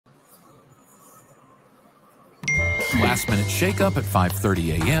Last-minute shakeup at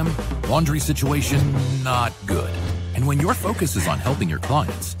 5:30 a.m., laundry situation not good. And when your focus is on helping your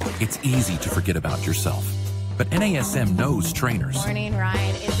clients, it's easy to forget about yourself. But NASM knows trainers. Morning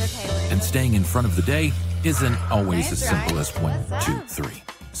ride is okay. And staying in front of the day isn't always as simple as 1, 2, 3.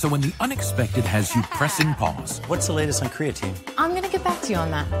 So when the unexpected has you pressing pause, what's the latest on creatine? I'm going to get back to you on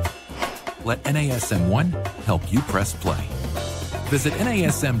that. Let NASM1 help you press play. Visit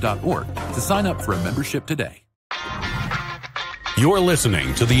NASM.org to sign up for a membership today. You're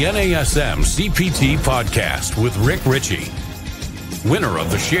listening to the NASM-CPT Podcast with Richey, winner of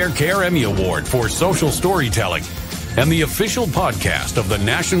the ShareCare Emmy Award for Social Storytelling and the official podcast of the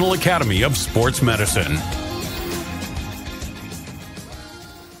National Academy of Sports Medicine.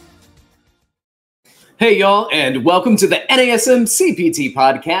 Hey, y'all, and welcome to the NASM-CPT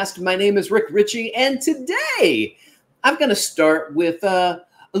Podcast. My name is Richey, and today I'm going to start with a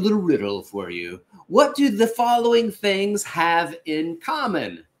little riddle for you. What do the following things have in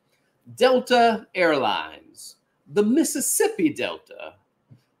common? Delta Airlines, the Mississippi Delta,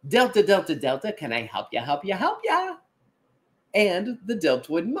 Delta, Delta, Delta, can I help ya, and the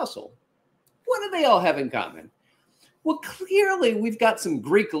deltoid muscle. What do they all have in common? Well, clearly, we've got some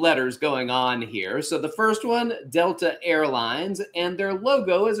Greek letters going on here. So the first one, Delta Airlines, and their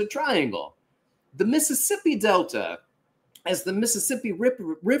logo is a triangle. The Mississippi Delta, as the Mississippi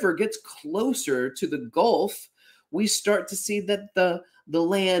River gets closer to the Gulf, we start to see that the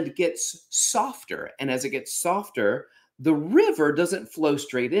land gets softer. And as it gets softer, the river doesn't flow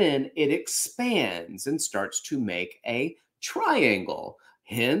straight in. It expands and starts to make a triangle.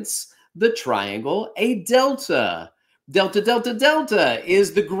 Hence, the triangle, a delta. Delta, delta, delta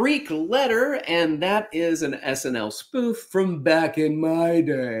is the Greek letter, and that is an SNL spoof from back in my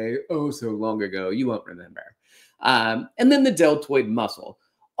day. Oh, so long ago. You won't remember. And then the deltoid muscle.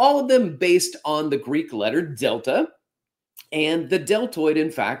 All of them based on the Greek letter delta. And the deltoid,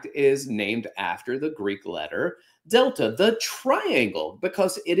 in fact, is named after the Greek letter delta, the triangle,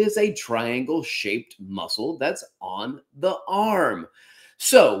 because it is a triangle-shaped muscle that's on the arm.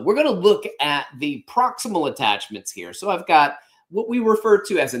 So we're going to look at the proximal attachments here. So I've got what we refer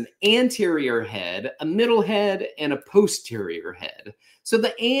to as an anterior head, a middle head, and a posterior head. So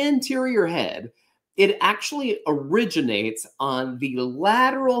the anterior head, it actually originates on the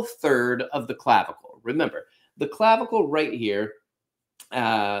lateral third of the clavicle. Remember, the clavicle right here,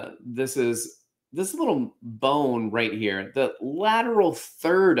 this little bone right here, the lateral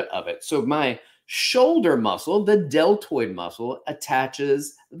third of it. So my shoulder muscle, the deltoid muscle,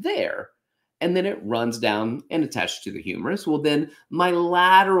 attaches there. And then it runs down and attaches to the humerus. Well, then my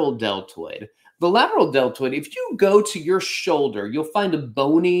lateral deltoid. The lateral deltoid, if you go to your shoulder, you'll find a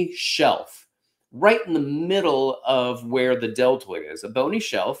bony shelf right in the middle of where the deltoid is, a bony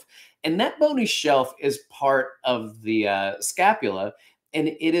shelf. And that bony shelf is part of the scapula, and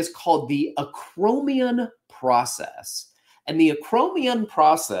it is called the acromion process. And the acromion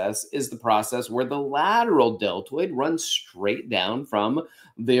process is the process where the lateral deltoid runs straight down from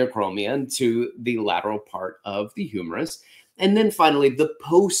the acromion to the lateral part of the humerus. And then finally, the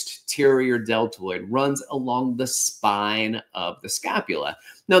posterior deltoid runs along the spine of the scapula.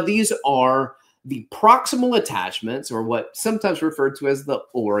 Now, these are the proximal attachments, or what sometimes referred to as the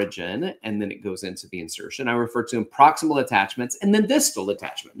origin, and then it goes into the insertion. I refer to them proximal attachments and then distal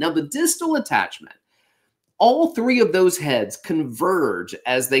attachment. Now, the distal attachment, all three of those heads converge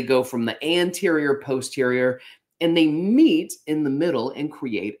as they go from the anterior, posterior, and they meet in the middle and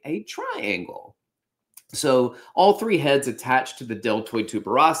create a triangle. So all three heads attach to the deltoid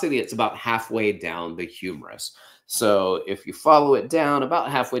tuberosity. It's about halfway down the humerus. So if you follow it down,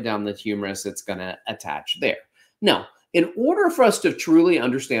 about halfway down the humerus, it's going to attach there. Now, in order for us to truly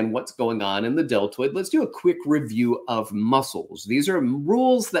understand what's going on in the deltoid, let's do a quick review of muscles. These are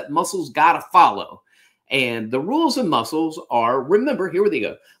rules that muscles got to follow. And the rules of muscles are, remember, here they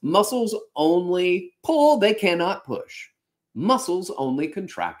go. Muscles only pull, they cannot push. Muscles only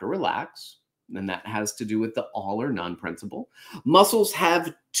contract or relax. And that has to do with the all or none principle. Muscles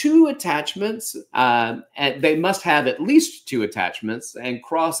have two attachments. And they must have at least two attachments and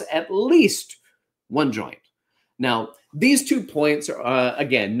cross at least one joint. Now, these 2 points are,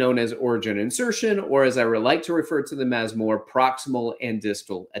 again, known as origin insertion, or as I would like to refer to them as more proximal and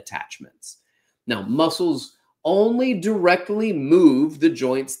distal attachments. Now, muscles only directly move the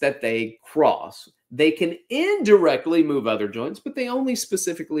joints that they cross. They can indirectly move other joints, but they only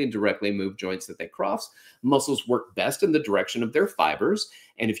specifically and directly move joints that they cross. Muscles work best in the direction of their fibers.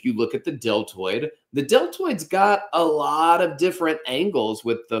 And if you look at the deltoid's got a lot of different angles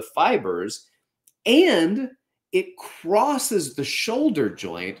with the fibers, and it crosses the shoulder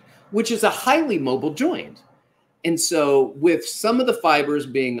joint, which is a highly mobile joint. And so with some of the fibers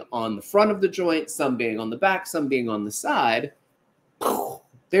being on the front of the joint, some being on the back, some being on the side,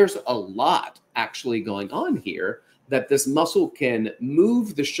 there's a lot actually going on here that this muscle can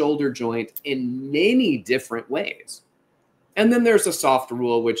move the shoulder joint in many different ways. And then there's a soft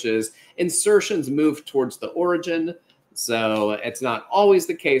rule, which is insertions move towards the origin. So it's not always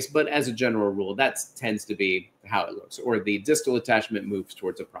the case, but as a general rule, that tends to be how it looks. Or the distal attachment moves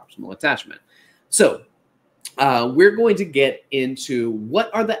towards a proximal attachment. So we're going to get into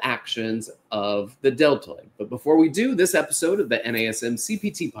what are the actions of the deltoid. But before we do, this episode of the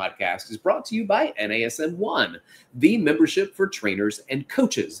NASM-CPT Podcast is brought to you by NASM-1, the membership for trainers and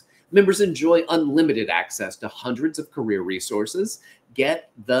coaches. Members enjoy unlimited access to hundreds of career resources.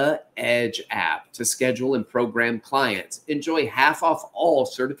 Get the Edge app to schedule and program clients. Enjoy half off all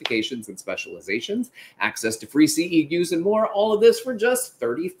certifications and specializations, access to free CEUs and more. All of this for just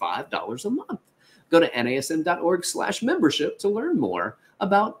 $35 a month. Go to nasm.org/membership to learn more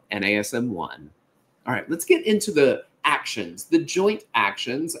about NASM-1. All right, let's get into the actions, the joint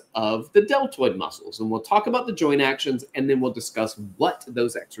actions of the deltoid muscles. And we'll talk about the joint actions, and then we'll discuss what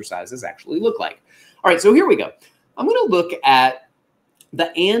those exercises actually look like. All right, so here we go. I'm going to look at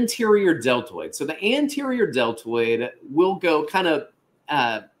the anterior deltoid. So the anterior deltoid will go kind of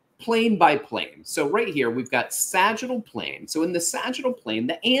plane by plane. So right here, we've got sagittal plane. So in the sagittal plane,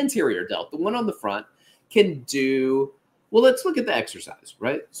 the anterior delt, the one on the front, can do, well, let's look at the exercise,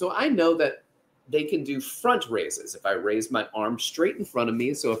 right? So I know that they can do front raises if I raise my arm straight in front of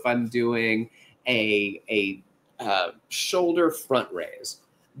me. So if I'm doing a shoulder front raise,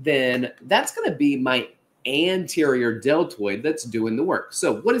 then that's going to be my anterior deltoid that's doing the work.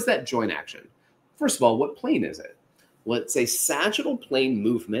 So what is that joint action? First of all, what plane is it? Well, it's a sagittal plane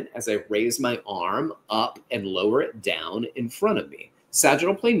movement as I raise my arm up and lower it down in front of me.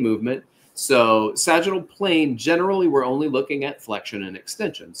 Sagittal plane movement. So sagittal plane, generally, we're only looking at flexion and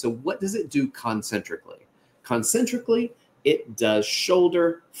extension. So what does it do concentrically? Concentrically, it does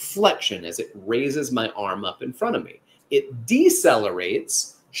shoulder flexion as it raises my arm up in front of me. It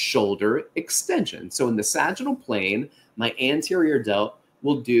decelerates shoulder extension. So in the sagittal plane, my anterior delt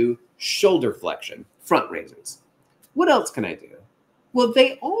will do shoulder flexion, front raises. What else can I do? Well,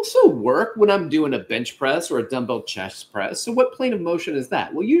 they also work when I'm doing a bench press or a dumbbell chest press. So what plane of motion is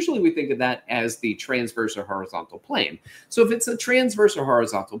that? Well, usually we think of that as the transverse or horizontal plane. So if it's a transverse or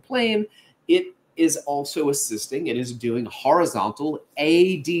horizontal plane, it is also assisting. It is doing horizontal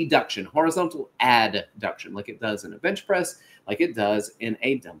adduction, horizontal adduction, like it does in a bench press, like it does in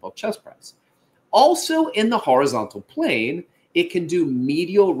a dumbbell chest press. Also in the horizontal plane, it can do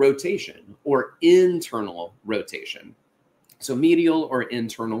medial rotation or internal rotation. So medial or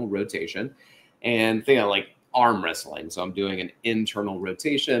internal rotation, and think of like arm wrestling. So I'm doing an internal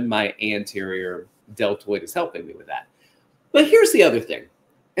rotation. My anterior deltoid is helping me with that. But here's the other thing.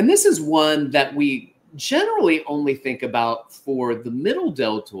 And this is one that we generally only think about for the middle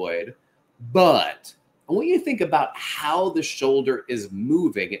deltoid, but I want you to think about how the shoulder is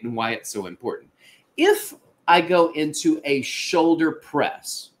moving and why it's so important. If I go into a shoulder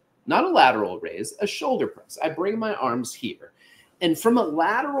press, not a lateral raise, a shoulder press. I bring my arms here. And from a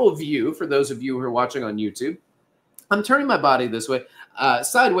lateral view, for those of you who are watching on YouTube, I'm turning my body this way,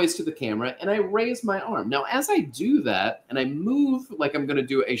 sideways to the camera, and I raise my arm. Now, as I do that, and I move like I'm going to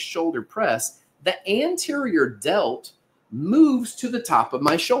do a shoulder press, the anterior delt moves to the top of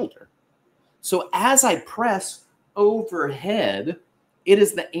my shoulder. So as I press overhead, it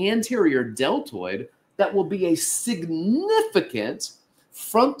is the anterior deltoid that will be a significant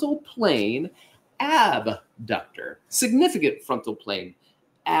frontal plane abductor. Significant frontal plane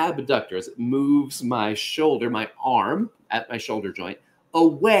abductor as it moves my shoulder, my arm at my shoulder joint,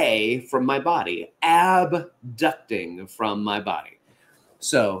 away from my body, abducting from my body.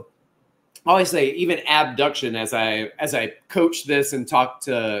 So I always say, even abduction, as I coach this and talk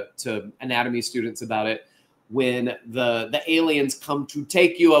to anatomy students about it, when the aliens come to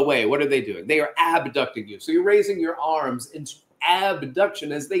take you away, what are they doing? They are abducting you. So you're raising your arms in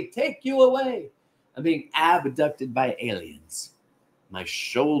abduction as they take you away. I'm being abducted by aliens. My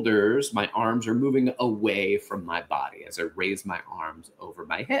shoulders, my arms are moving away from my body as I raise my arms over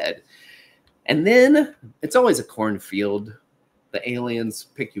my head. And then it's always a cornfield the aliens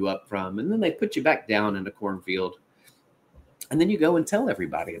pick you up from, and then they put you back down in a cornfield. And then you go and tell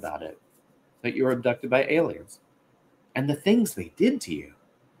everybody about it, that you were abducted by aliens and the things they did to you.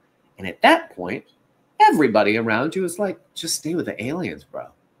 And at that point, everybody around you is like, just stay with the aliens, bro.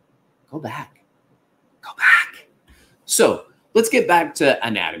 Go back. Go back. So let's get back to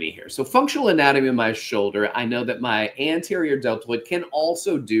anatomy here. So functional anatomy of my shoulder, I know that my anterior deltoid can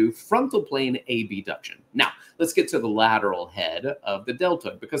also do frontal plane abduction. Now, let's get to the lateral head of the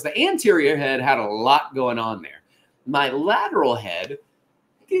deltoid, because the anterior head had a lot going on there. My lateral head,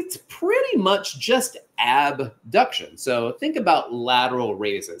 it's pretty much just abduction. So think about lateral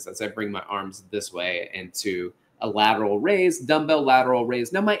raises as I bring my arms this way into a lateral raise, dumbbell lateral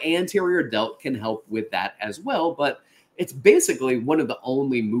raise. Now my anterior delt can help with that as well, but it's basically one of the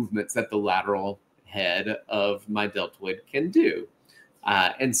only movements that the lateral head of my deltoid can do.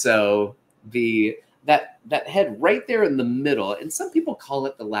 And so that head right there in the middle, and some people call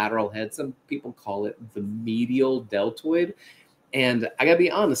it the lateral head, some people call it the medial deltoid. And I gotta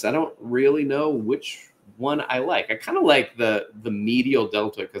be honest, I don't really know which one I like. I kind of like the medial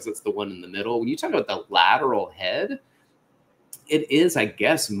deltoid because it's the one in the middle. When you talk about the lateral head, it is, I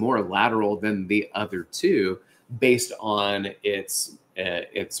guess, more lateral than the other two based on its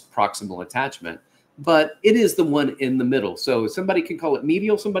proximal attachment. But it is the one in the middle. So somebody can call it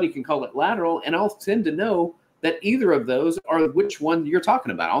medial, somebody can call it lateral, and I'll tend to know that either of those are which one you're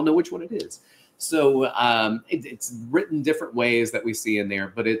talking about. I'll know which one it is. So it's written different ways that we see in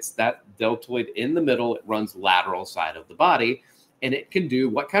there, but it's that deltoid in the middle. It runs lateral side of the body, and it can do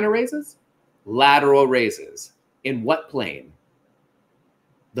what kind of raises? Lateral raises. In what plane?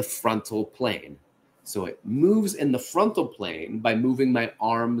 The frontal plane. So it moves in the frontal plane by moving my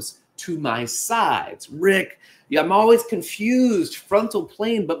arms to my sides. Rick, yeah, I'm always confused. Frontal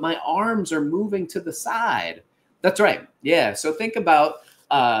plane, but my arms are moving to the side. That's right. Yeah. So think about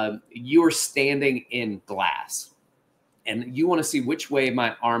you're standing in glass and you want to see which way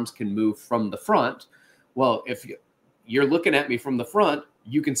my arms can move from the front. Well, if you're looking at me from the front,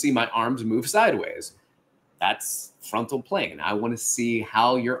 you can see my arms move sideways. That's frontal plane. I want to see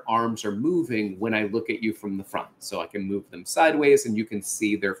how your arms are moving when I look at you from the front. So I can move them sideways and you can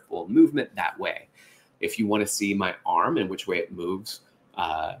see their full movement that way. If you want to see my arm and which way it moves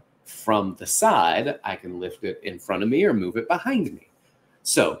from the side, I can lift it in front of me or move it behind me.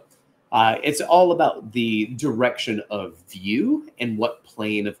 So it's all about the direction of view and what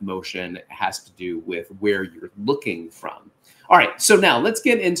plane of motion has to do with where you're looking from. All right, so now let's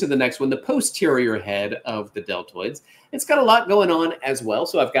get into the next one, the posterior head of the deltoids. It's got a lot going on as well.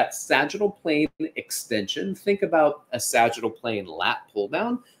 So I've got sagittal plane extension. Think about a sagittal plane lat pull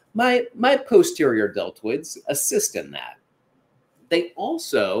down. My posterior deltoids assist in that. They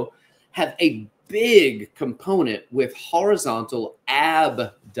also have a big component with horizontal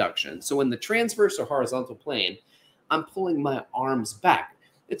abduction. So in the transverse or horizontal plane, I'm pulling my arms back.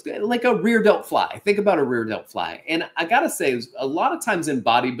 It's like a rear delt fly. Think about a rear delt fly. And I got to say, a lot of times in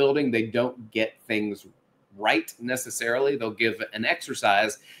bodybuilding, they don't get things right necessarily. They'll give an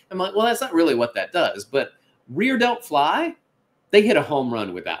exercise. I'm like, well, that's not really what that does. But rear delt fly, they hit a home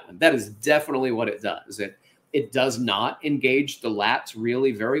run with that one. That is definitely what it does. It does not engage the lats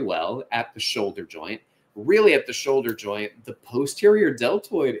really very well at the shoulder joint. Really at the shoulder joint, the posterior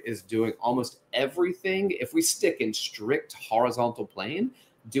deltoid is doing almost everything. If we stick in strict horizontal plane,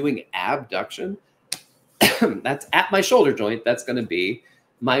 doing abduction, that's at my shoulder joint. That's going to be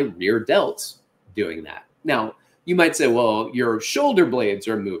my rear delts doing that. Now, you might say, well, your shoulder blades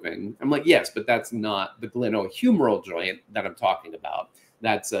are moving. I'm like, yes, but that's not the glenohumeral joint that I'm talking about.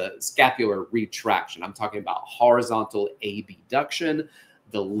 That's a scapular retraction. I'm talking about horizontal abduction.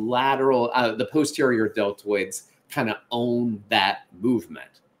 The lateral, the posterior deltoids kind of own that movement.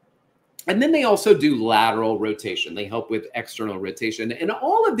 And then they also do lateral rotation. They help with external rotation. And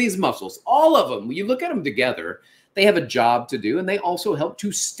all of these muscles, all of them, when you look at them together, they have a job to do. And they also help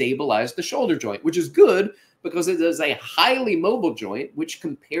to stabilize the shoulder joint, which is good because it is a highly mobile joint, which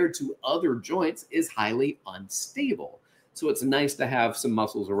compared to other joints is highly unstable. So it's nice to have some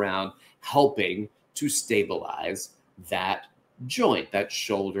muscles around helping to stabilize that joint, that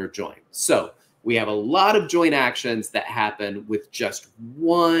shoulder joint. So we have a lot of joint actions that happen with just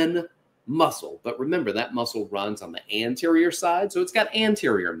one muscle. But remember, that muscle runs on the anterior side. So it's got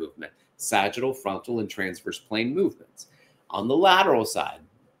anterior movement, sagittal, frontal, and transverse plane movements. On the lateral side,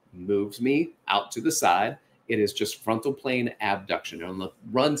 moves me out to the side. It is just frontal plane abduction. It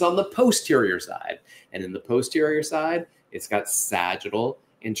runs on the posterior side. And in the posterior side, it's got sagittal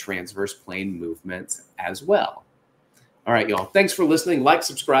and transverse plane movements as well. All right, y'all. Thanks for listening. Like,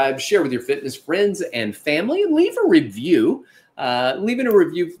 subscribe, share with your fitness friends and family, and leave a review. Leaving a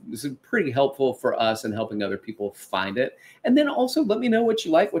review is pretty helpful for us and helping other people find it. And then also let me know what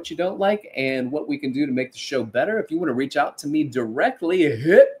you like, what you don't like, and what we can do to make the show better. If you want to reach out to me directly,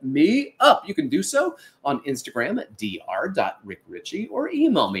 hit me up. You can do so on Instagram at dr.rickrichey or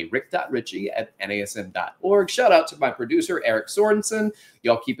email me, rick.richey@nasm.org. Shout out to my producer, Eric Sorensen.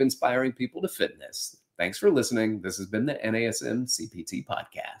 Y'all keep inspiring people to fitness. Thanks for listening. This has been the NASM CPT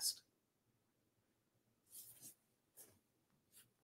Podcast.